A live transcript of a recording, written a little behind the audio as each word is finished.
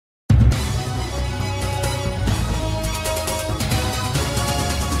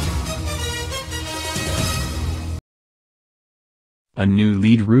A new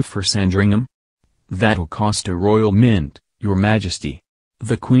lead roof for Sandringham? That'll cost a royal mint, Your Majesty.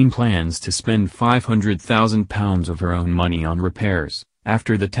 The Queen plans to spend £500,000 of her own money on repairs,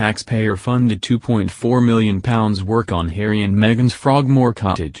 after the taxpayer-funded £2.4 million work on Harry and Meghan's Frogmore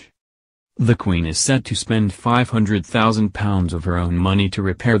Cottage. The Queen is set to spend £500,000 of her own money to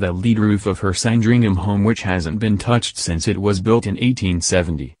repair the lead roof of her Sandringham home, which hasn't been touched since it was built in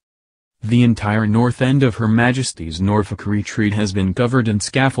 1870. The entire north end of Her Majesty's Norfolk retreat has been covered in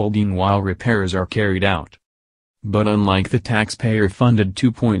scaffolding while repairs are carried out. But unlike the taxpayer-funded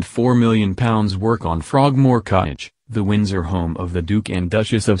 £2.4 million work on Frogmore Cottage, the Windsor home of the Duke and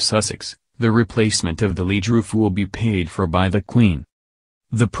Duchess of Sussex, the replacement of the lead roof will be paid for by the Queen.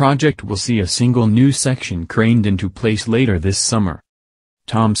 The project will see a single new section craned into place later this summer.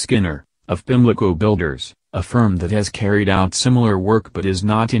 Tom Skinner, of Pimlico Builders, a firm that has carried out similar work but is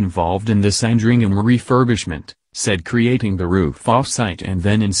not involved in the Sandringham refurbishment, said creating the roof off-site and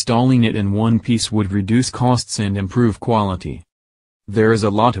then installing it in one piece would reduce costs and improve quality. There is a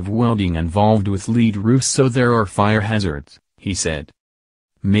lot of welding involved with lead roofs, so there are fire hazards, he said.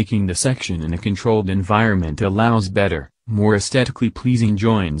 Making the section in a controlled environment allows better, more aesthetically pleasing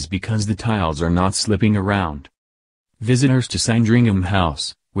joins because the tiles are not slipping around. Visitors to Sandringham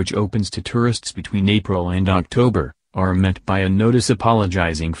House, which opens to tourists between April and October, are met by a notice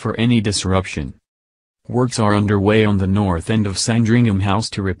apologizing for any disruption. Works are underway on the north end of Sandringham House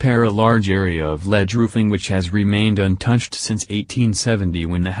to repair a large area of ledge roofing which has remained untouched since 1870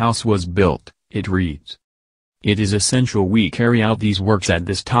 when the house was built, it reads. It is essential we carry out these works at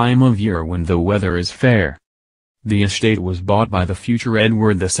this time of year when the weather is fair. The estate was bought by the future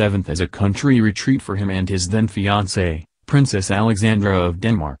Edward VII as a country retreat for him and his then-fiancée, Princess Alexandra of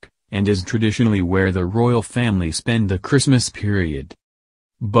Denmark, and is traditionally where the royal family spend the Christmas period.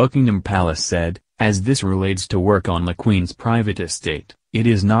 Buckingham Palace said, as this relates to work on the Queen's private estate, it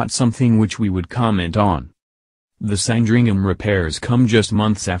is not something which we would comment on. The Sandringham repairs come just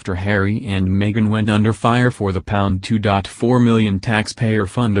months after Harry and Meghan went under fire for the £2.4 million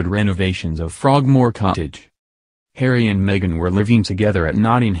taxpayer-funded renovations of Frogmore Cottage. Harry and Meghan were living together at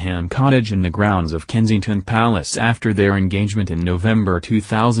Nottingham Cottage in the grounds of Kensington Palace after their engagement in November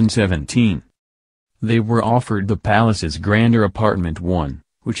 2017. They were offered the palace's grander apartment 1,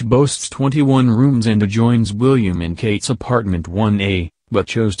 which boasts 21 rooms and adjoins William and Kate's apartment 1A, but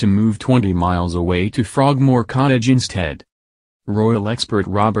chose to move 20 miles away to Frogmore Cottage instead. Royal expert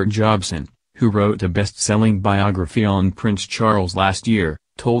Robert Jobson, who wrote a best-selling biography on Prince Charles last year,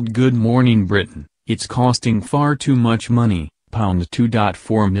 told Good Morning Britain, "It's costing far too much money,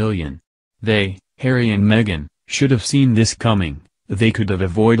 £2.4 million. They, Harry and Meghan, should have seen this coming. They could have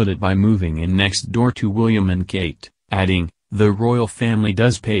avoided it by moving in next door to William and Kate," adding, "The royal family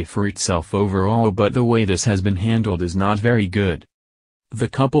does pay for itself overall, but the way this has been handled is not very good." The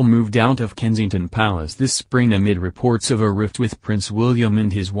couple moved out of Kensington Palace this spring amid reports of a rift with Prince William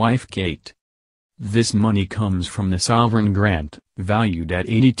and his wife Kate. This money comes from the sovereign grant, valued at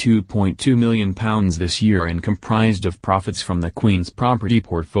 £82.2 million this year and comprised of profits from the Queen's property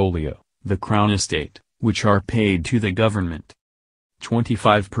portfolio, the Crown Estate, which are paid to the government.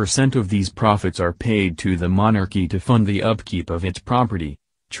 25% of these profits are paid to the monarchy to fund the upkeep of its property,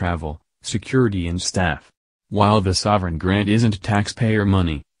 travel, security and staff. While the sovereign grant isn't taxpayer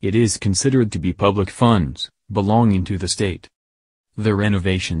money, it is considered to be public funds, belonging to the state. The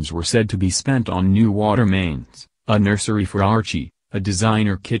renovations were said to be spent on new water mains, a nursery for Archie, a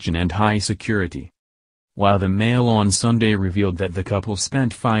designer kitchen and high security. While the Mail on Sunday revealed that the couple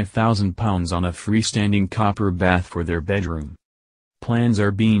spent £5,000 on a freestanding copper bath for their bedroom. Plans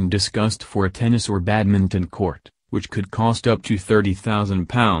are being discussed for a tennis or badminton court, which could cost up to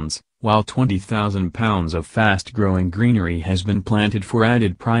 £30,000, while £20,000 of fast-growing greenery has been planted for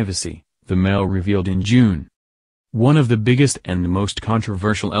added privacy, the Mail revealed in June. One of the biggest and most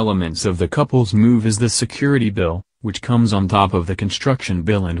controversial elements of the couple's move is the security bill, which comes on top of the construction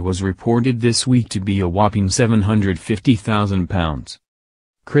bill and was reported this week to be a whopping £750,000.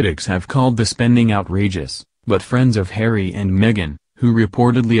 Critics have called the spending outrageous, but friends of Harry and Meghan, who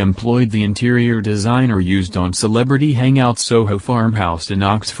reportedly employed the interior designer used on celebrity hangout Soho Farmhouse in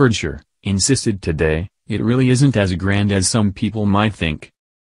Oxfordshire, insisted today, it really isn't as grand as some people might think.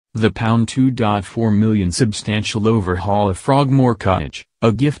 The £2.4 million substantial overhaul of Frogmore Cottage,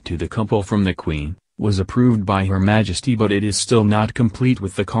 a gift to the couple from the Queen, was approved by Her Majesty, but it is still not complete,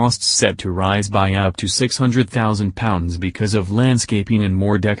 with the costs set to rise by up to £600,000 because of landscaping and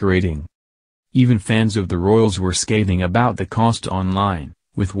more decorating. Even fans of the royals were scathing about the cost online,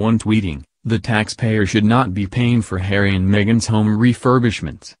 with one tweeting, "The taxpayer should not be paying for Harry and Meghan's home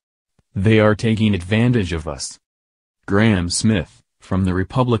refurbishments. They are taking advantage of us." Graham Smith, from the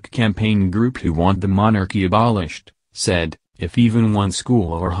Republic campaign group who want the monarchy abolished, said, "If even one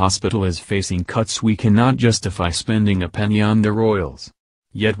school or hospital is facing cuts, we cannot justify spending a penny on the royals.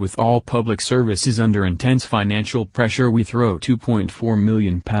 Yet with all public services under intense financial pressure, we throw £2.4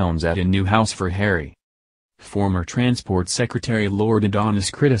 million at a new house for Harry." Former Transport Secretary Lord Adonis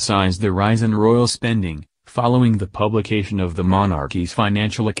criticized the rise in royal spending, following the publication of the monarchy's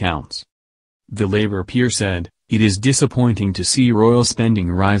financial accounts. The Labour peer said, "It is disappointing to see royal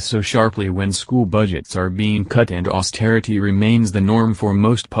spending rise so sharply when school budgets are being cut and austerity remains the norm for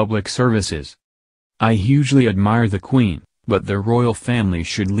most public services. I hugely admire the Queen, but the royal family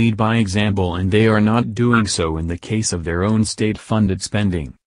should lead by example, and they are not doing so in the case of their own state-funded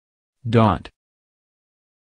spending."